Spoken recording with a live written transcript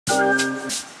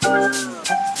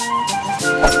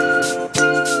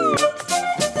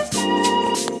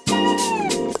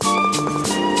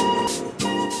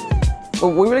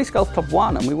released Golf Club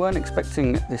 1 and we weren't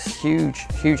expecting this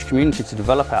huge community to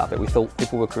develop out of it. We thought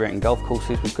people were creating golf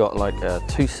courses. We've got like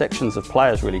two sections of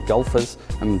players really, golfers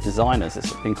and designers.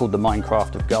 It's been called the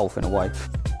Minecraft of golf in a way.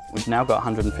 We've now got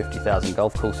 150,000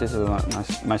 golf courses,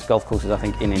 most golf courses I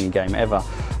think in any game ever.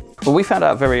 But we found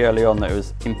out very early on that it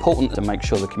was important to make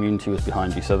sure the community was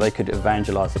behind you so they could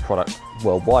evangelise the product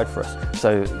worldwide for us.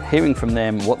 So hearing from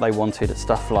them what they wanted,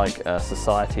 stuff like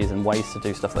societies and ways to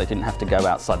do stuff they didn't have to go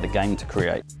outside the game to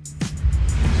create.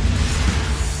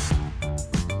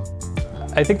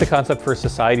 I think the concept for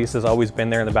societies has always been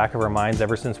there in the back of our minds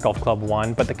ever since Golf Club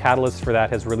 1, but the catalyst for that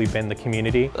has really been the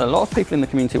community. A lot of people in the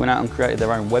community went out and created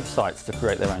their own websites to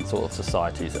create their own sort of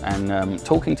societies, and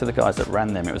talking to the guys that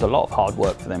ran them, it was a lot of hard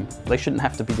work for them. They shouldn't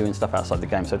have to be doing stuff outside the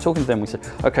game. So talking to them, we said,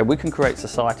 okay, we can create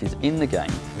societies in the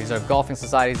game. These are golfing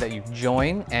societies that you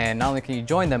join, and not only can you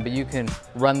join them, but you can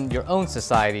run your own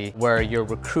society where you're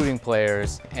recruiting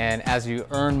players, and as you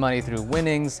earn money through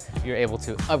winnings, you're able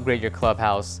to upgrade your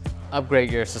clubhouse,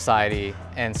 upgrade your society,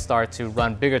 and start to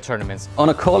run bigger tournaments. On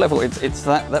a core level, it's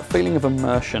that feeling of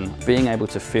immersion, being able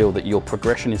to feel that your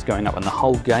progression is going up and the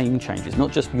whole game changes,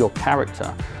 not just your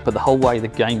character, but the whole way the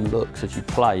game looks as you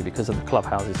play because of the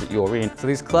clubhouses that you're in. So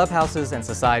these clubhouses and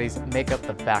societies make up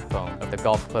the backbone of the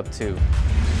Golf Club 2.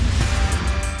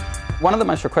 One of the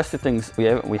most requested things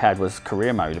we had was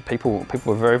career mode. People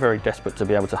were very, very desperate to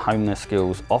be able to hone their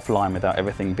skills offline without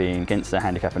everything being against their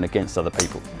handicap and against other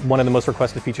people. One of the most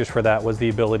requested features for that was the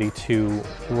ability to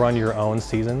run your own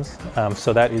seasons.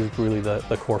 So that is really the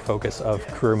core focus of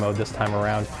career mode this time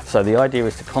around. So the idea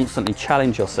is to constantly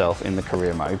challenge yourself in the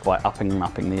career mode by upping and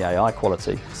upping the AI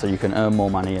quality so you can earn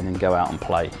more money and then go out and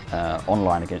play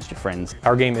online against your friends.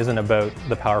 Our game isn't about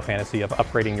the power fantasy of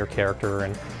upgrading your character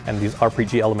and these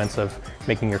RPG elements of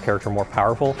making your character more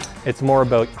powerful. It's more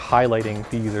about highlighting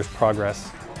the user's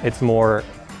progress. It's more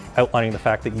outlining the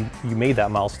fact that you made that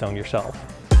milestone yourself.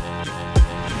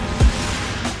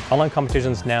 Online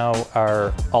competitions now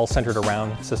are all centered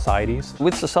around societies.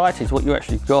 With societies, what you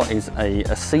actually got is a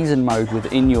season mode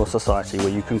within your society where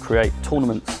you can create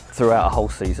tournaments throughout a whole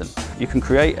season. You can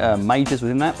create majors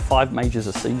within that, 5 majors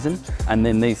a season, and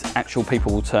then these actual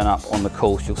people will turn up on the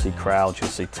course. You'll see crowds, you'll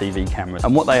see TV cameras.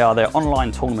 And what they are, they're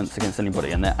online tournaments against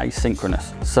anybody, and they're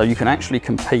asynchronous. So you can actually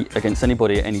compete against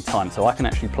anybody at any time. So I can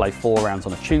actually play 4 rounds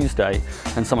on a Tuesday,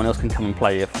 and someone else can come and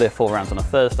play if they're 4 rounds on a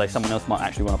Thursday. Someone else might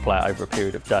actually want to play it over a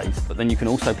period of days. But then you can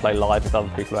also play live if other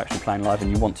people are actually playing live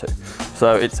and you want to.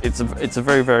 So it's a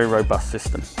very, very robust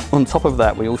system. On top of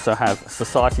that, we also have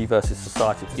society versus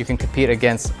society. You can compete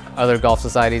against other golf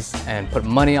societies and put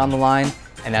money on the line,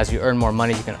 and as you earn more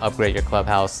money, you can upgrade your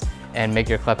clubhouse and make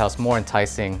your clubhouse more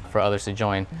enticing for others to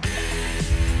join.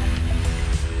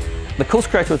 The course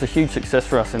creator was a huge success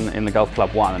for us in the Golf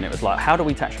Club 1, and it was like, how do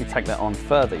we actually take that on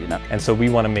further, you know? And so we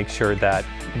want to make sure that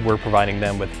we're providing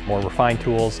them with more refined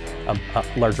tools, a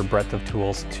larger breadth of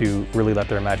tools to really let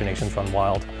their imaginations run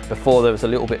wild. Before there was a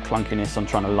little bit clunkiness on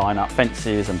trying to line up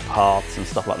fences and paths and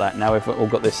stuff like that. Now we've all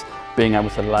got this being able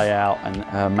to lay out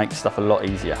and make stuff a lot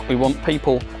easier. We want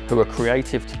people who are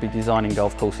creative to be designing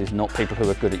golf courses, not people who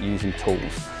are good at using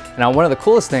tools. Now, one of the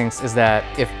coolest things is that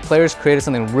if players created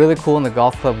something really cool in the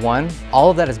Golf Club 1, all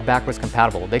of that is backwards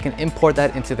compatible. They can import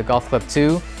that into the Golf Club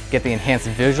 2, get the enhanced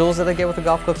visuals that they get with the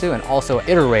Golf Club 2, and also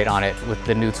iterate on it with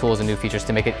the new tools and new features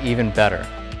to make it even better.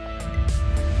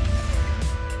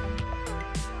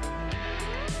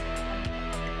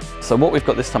 So what we've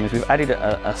got this time is we've added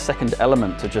a second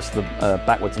element to just the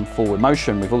backwards and forward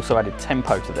motion. We've also added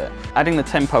tempo to there. Adding the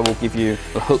tempo will give you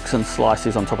the hooks and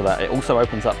slices on top of that. It also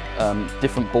opens up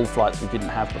different ball flights we didn't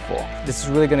have before. This is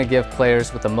really going to give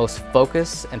players with the most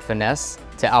focus and finesse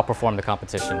to outperform the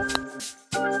competition.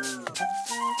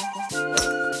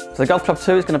 So the Golf Club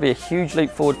 2 is going to be a huge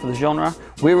leap forward for the genre.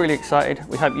 We're really excited.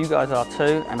 We hope you guys are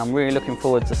too, and I'm really looking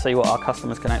forward to see what our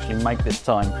customers can actually make this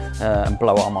time and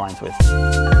blow our minds with.